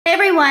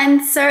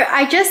everyone, so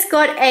I just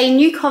got a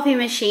new coffee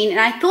machine and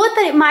I thought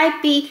that it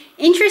might be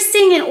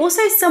interesting and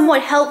also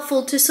somewhat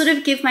helpful to sort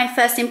of give my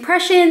first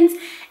impressions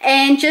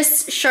and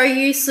just show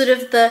you sort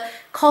of the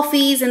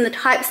coffees and the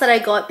types that I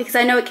got, because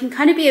I know it can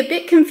kind of be a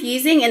bit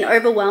confusing and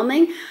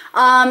overwhelming.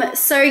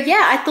 So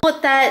yeah, I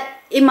thought that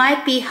it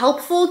might be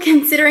helpful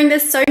considering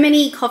there's so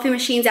many coffee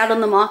machines out on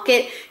the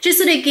market, just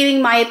sort of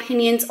giving my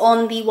opinions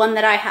on the one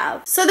that I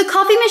have. So the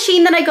coffee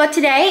machine that I got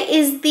today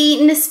is the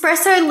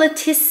Nespresso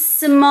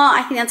Lattissima,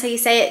 I think that's how you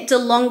say it,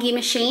 DeLonghi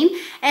machine.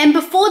 And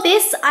before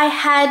this, I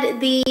had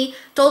the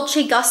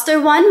Dolce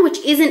Gusto one, which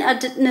isn't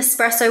a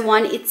Nespresso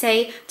one, it's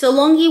a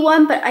DeLonghi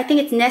one, but I think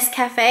it's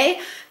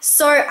Nescafe.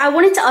 So I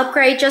wanted to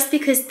upgrade just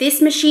because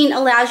this machine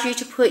allows you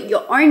to put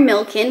your own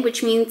milk in,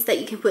 which means that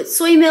you can put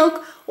soy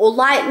milk or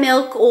light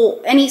milk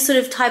or any sort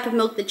of type of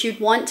milk that you'd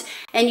want,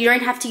 and you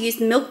don't have to use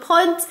the milk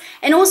pods,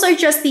 and also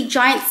just the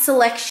giant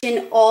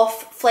selection of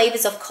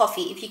flavors of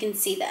coffee, if you can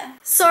see there.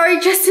 So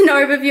just an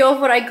overview of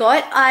what I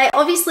got. I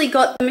obviously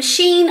got the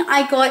machine,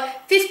 I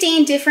got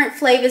 15 different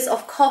flavors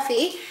of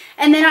coffee,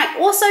 and then I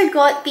also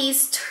got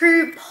these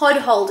 2 pod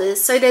holders.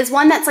 So there's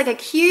one that's like a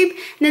cube,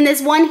 and then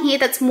there's one here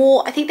that's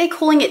more, I think they're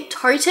calling it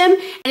totem,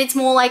 and it's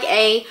more like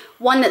a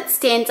one that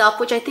stands up,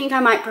 which I think I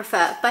might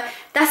prefer, but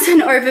that's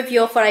an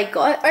overview of what I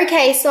got.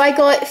 Okay, so I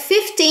got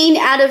 15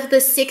 out of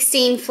the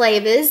 16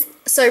 flavors.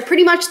 So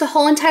pretty much the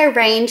whole entire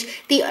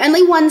range. The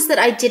only ones that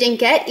I didn't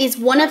get is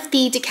one of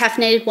the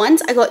decaffeinated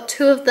ones. I got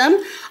 2 of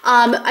them.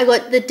 I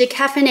got the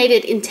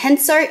decaffeinated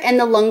Intenso and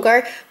the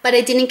Longo, but I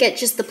didn't get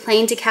just the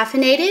plain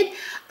decaffeinated.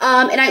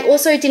 And I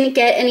also didn't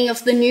get any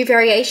of the new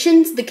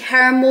variations, the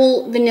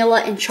caramel,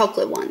 vanilla, and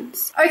chocolate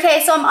ones.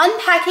 Okay, so I'm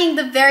unpacking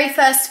the very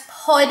first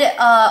pod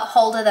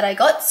holder that I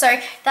got. So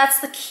that's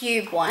the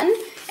cube one.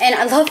 And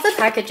I love the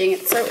packaging,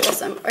 it's so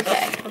awesome.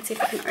 Okay, let's see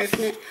if I can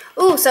open it.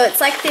 Ooh, so it's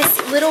like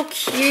this little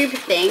cube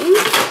thing.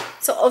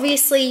 So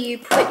obviously you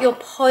put your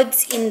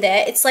pods in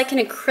there. It's like an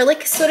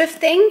acrylic sort of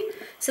thing.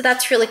 So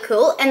that's really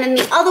cool. And then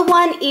the other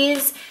one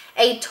is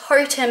a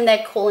totem,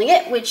 they're calling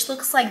it, which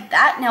looks like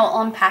that. Now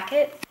I'll unpack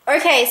it.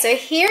 Okay, so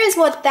here is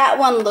what that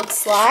one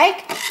looks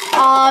like.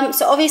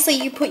 So obviously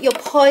you put your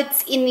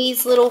pods in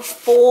these little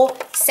 4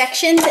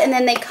 sections and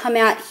then they come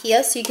out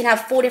here. So you can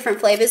have 4 different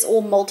flavors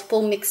or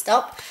multiple mixed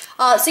up.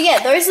 So yeah,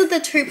 those are the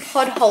 2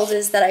 pod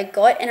holders that I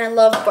got and I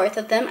love both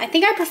of them. I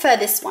think I prefer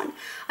this one.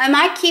 I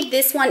might keep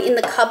this one in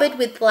the cupboard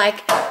with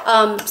like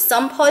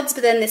some pods,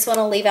 but then this one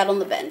I'll leave out on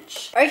the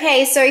bench.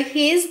 Okay, so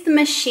here's the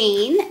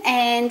machine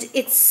and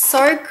it's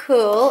so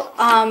cool.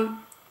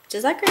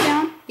 Does that go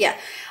down? Yeah.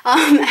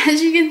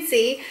 As you can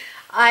see,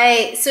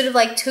 I sort of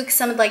like took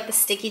some of like the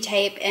sticky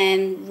tape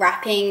and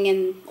wrapping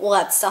and all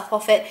that stuff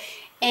off it.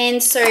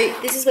 And so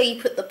this is where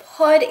you put the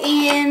pod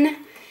in,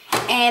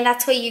 and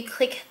that's where you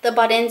click the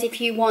buttons if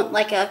you want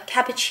like a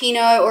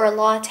cappuccino or a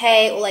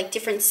latte or like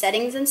different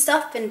settings and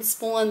stuff, and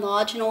small and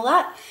large and all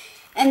that.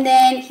 And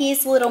then here's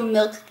the little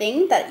milk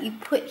thing that you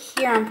put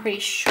here, I'm pretty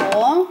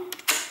sure,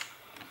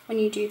 when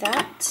you do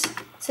that.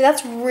 So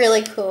that's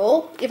really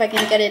cool, if I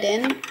can get it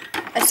in.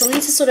 I still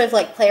need to sort of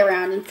like play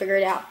around and figure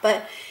it out.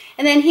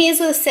 And then here's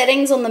the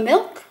settings on the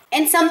milk.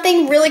 And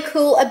something really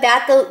cool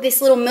about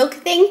this little milk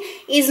thing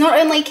is not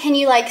only can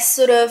you like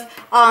sort of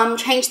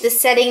change the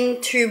setting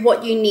to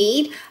what you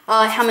need,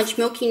 how much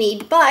milk you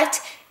need,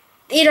 but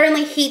it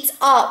only heats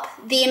up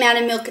the amount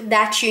of milk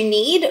that you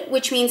need,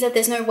 which means that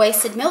there's no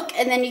wasted milk.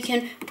 And then you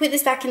can put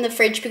this back in the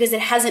fridge because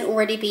it hasn't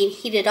already been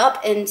heated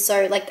up. And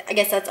so like, I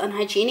guess that's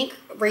unhygienic,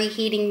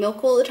 reheating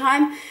milk all the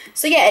time.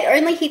 So yeah, it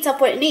only heats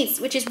up what it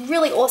needs, which is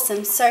really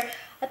awesome. So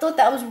I thought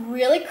that was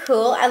really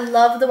cool. I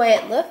love the way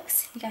it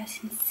looks, you guys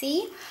can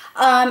see.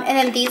 And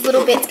then these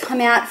little bits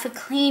come out for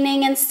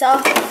cleaning and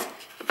stuff.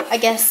 I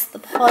guess the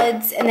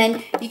pods, and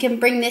then you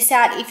can bring this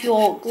out if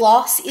your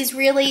glass is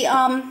really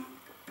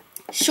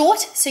short,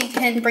 so you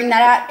can bring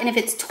that out, and if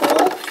it's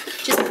tall,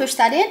 just push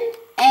that in.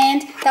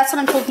 And that's what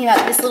I'm talking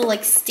about, this little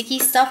like sticky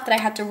stuff that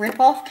I had to rip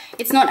off.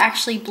 It's not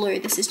actually blue,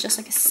 this is just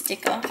like a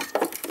sticker.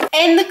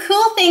 And the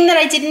cool thing that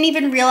I didn't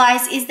even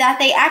realize is that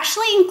they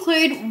actually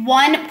include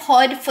 1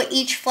 pod for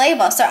each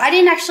flavor. So I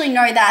didn't actually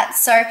know that.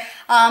 So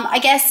I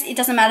guess it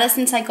doesn't matter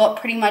since I got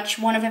pretty much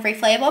 1 of every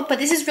flavor. But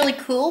this is really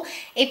cool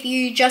if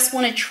you just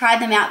want to try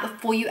them out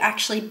before you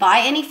actually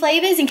buy any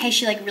flavors, in case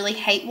you like really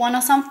hate one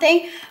or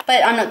something.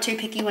 But I'm not too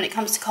picky when it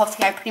comes to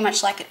coffee. I pretty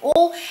much like it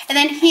all. And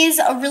then here's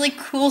a really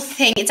cool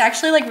thing. It's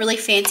actually like really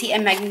fancy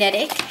and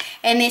magnetic.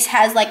 And this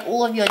has like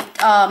all of your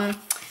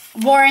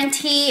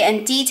warranty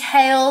and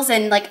details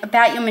and like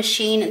about your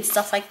machine and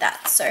stuff like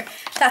that. So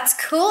that's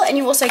cool. And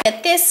you also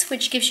get this,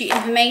 which gives you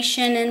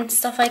information and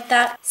stuff like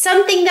that.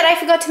 Something that I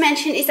forgot to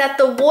mention is that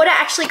the water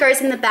actually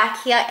goes in the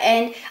back here,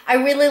 and I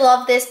really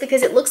love this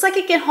because it looks like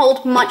it can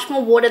hold much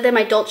more water than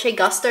my Dolce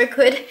Gusto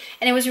could,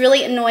 and it was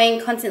really annoying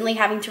constantly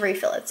having to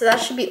refill it. So that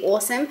should be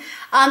awesome.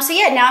 So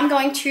yeah, now I'm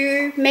going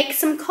to make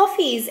some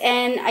coffees,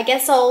 and I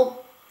guess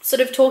I'll sort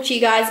of talk to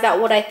you guys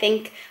about what I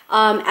think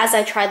as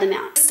I try them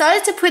out. I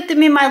started to put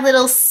them in my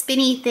little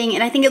spinny thing,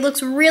 and I think it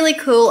looks really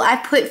cool. I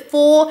put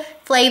 4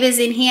 flavors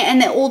in here,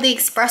 and they're all the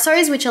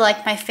espressos, which are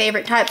like my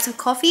favorite types of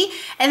coffee.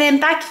 And then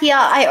back here,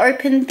 I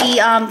opened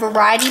the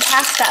variety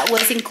pack that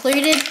was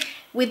included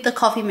with the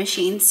coffee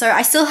machine. So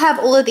I still have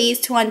all of these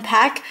to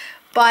unpack,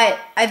 but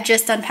I've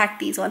just unpacked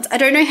these ones. I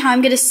don't know how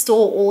I'm going to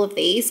store all of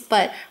these,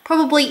 but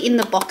probably in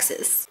the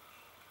boxes.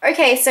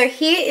 Okay, so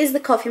here is the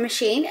coffee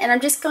machine, and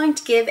I'm just going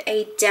to give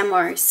a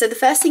demo. So the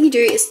first thing you do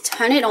is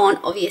turn it on,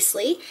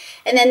 obviously,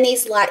 and then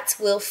these lights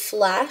will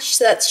flash.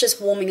 So that's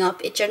just warming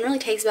up. It generally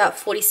takes about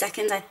 40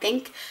 seconds, I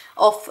think,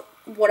 off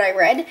what I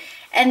read.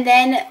 And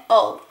then,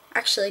 oh,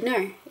 actually,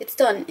 no, it's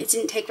done. It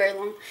didn't take very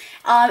long.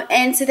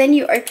 And so then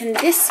you open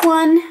this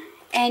one,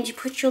 and you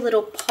put your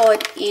little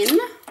pod in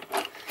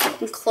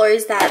and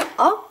close that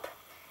up.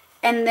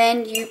 And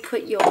then you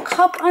put your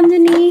cup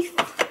underneath.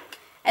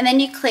 And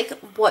then you click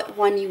what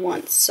one you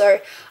want.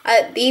 So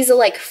these are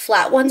like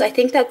flat ones. I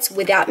think that's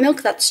without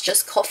milk. That's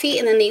just coffee.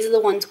 And then these are the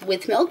ones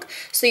with milk.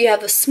 So you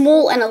have a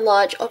small and a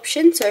large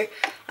option. So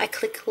I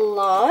click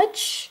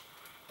large.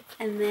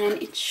 And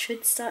then it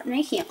should start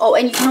making it. Oh,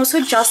 and you can also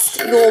adjust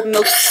your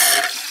milk.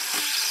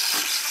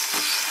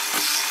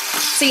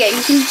 So yeah,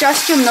 you can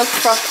adjust your milk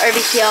froth over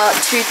here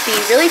to be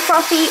really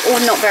frothy or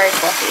not very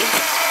frothy.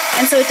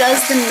 And so it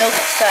does the milk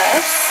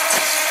first.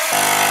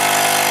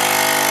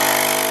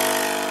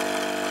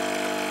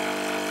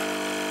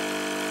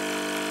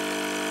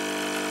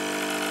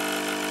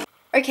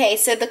 Okay,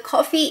 so the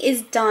coffee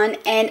is done,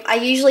 and I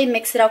usually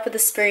mix it up with a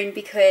spoon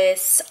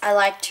because I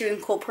like to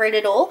incorporate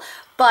it all.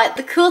 But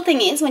the cool thing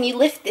is when you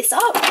lift this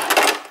up,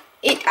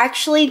 it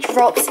actually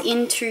drops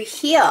into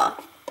here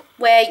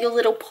where your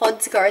little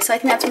pods go. So I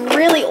think that's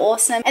really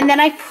awesome. And then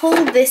I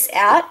pull this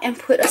out and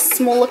put a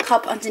smaller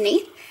cup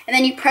underneath, and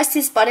then you press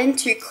this button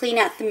to clean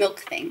out the milk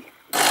thing.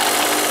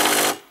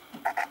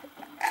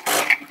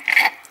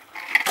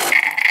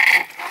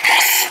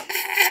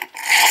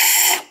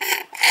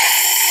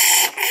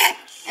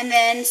 And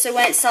then, so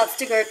when it starts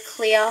to go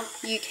clear,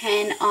 you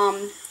can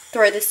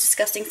throw this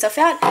disgusting stuff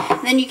out.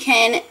 And then you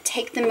can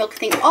take the milk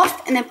thing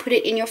off and then put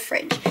it in your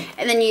fridge.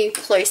 And then you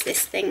close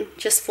this thing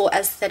just for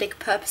aesthetic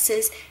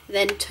purposes,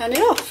 then turn it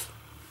off.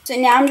 So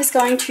now I'm just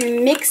going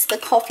to mix the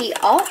coffee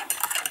up.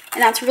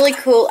 And that's really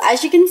cool.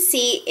 As you can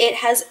see, it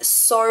has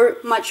so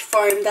much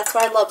foam. That's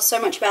what I love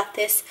so much about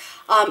this.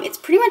 It's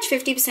pretty much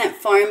 50%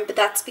 foam, but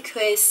that's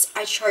because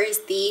I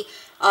chose the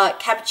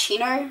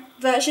cappuccino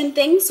version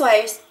thing. So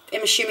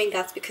I'm assuming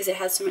that's because it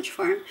has so much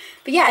foam.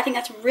 But yeah, I think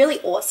that's really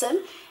awesome.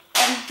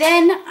 And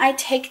then I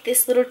take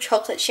this little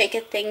chocolate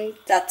shaker thing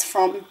that's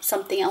from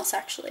something else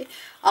actually,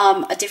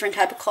 a different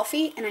type of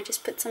coffee, and I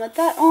just put some of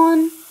that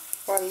on,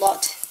 or a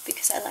lot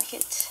because I like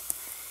it.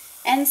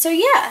 And so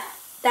yeah,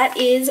 that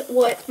is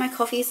what my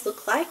coffees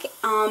look like,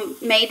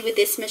 made with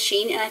this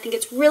machine, and I think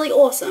it's really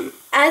awesome.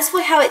 As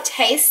for how it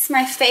tastes,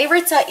 my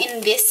favorites are in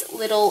this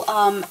little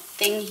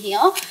thing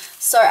here.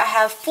 So I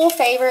have 4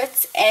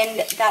 favorites,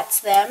 and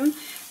that's them.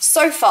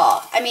 So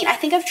far, I mean, I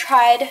think I've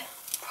tried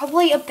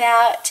probably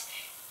about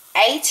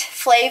 8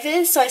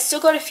 flavors, so I still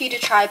got a few to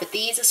try, but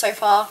these are so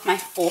far my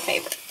 4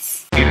 favorites.